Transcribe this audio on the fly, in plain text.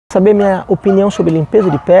Saber minha opinião sobre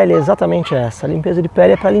limpeza de pele é exatamente essa. A limpeza de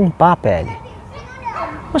pele é para limpar a pele.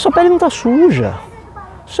 Mas sua pele não está suja.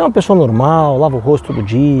 Você é uma pessoa normal, lava o rosto todo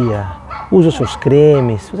dia, usa os seus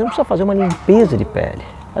cremes. Você não precisa fazer uma limpeza de pele.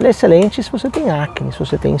 Ela é excelente se você tem acne, se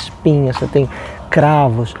você tem espinhas, se você tem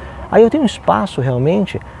cravos. Aí eu tenho espaço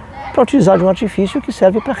realmente para utilizar de um artifício que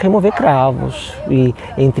serve para remover cravos e,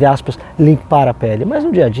 entre aspas, limpar a pele. Mas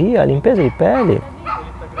no dia a dia, a limpeza de pele,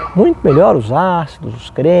 muito melhor os ácidos, os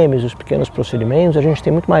cremes, os pequenos procedimentos, a gente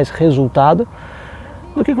tem muito mais resultado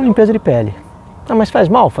do que com limpeza de pele. Ah, mas faz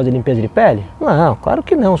mal fazer limpeza de pele? Não, claro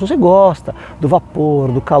que não. Se você gosta do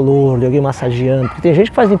vapor, do calor, de alguém massageando, porque tem gente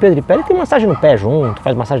que faz limpeza de pele e tem massagem no pé junto,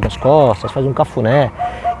 faz massagem nas costas, faz um cafuné,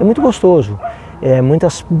 é muito gostoso.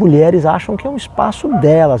 Muitas mulheres acham que é um espaço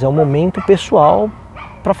delas, é um momento pessoal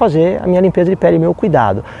para fazer a minha limpeza de pele e meu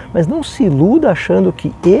cuidado. Mas não se iluda achando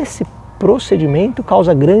que esse procedimento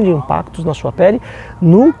causa grandes impactos na sua pele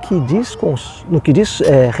no que diz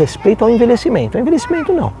respeito ao envelhecimento. O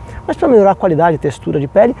envelhecimento não, mas para melhorar a qualidade e textura de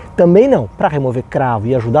pele também não. Para remover cravo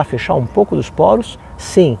e ajudar a fechar um pouco dos poros,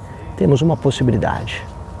 sim, temos uma possibilidade.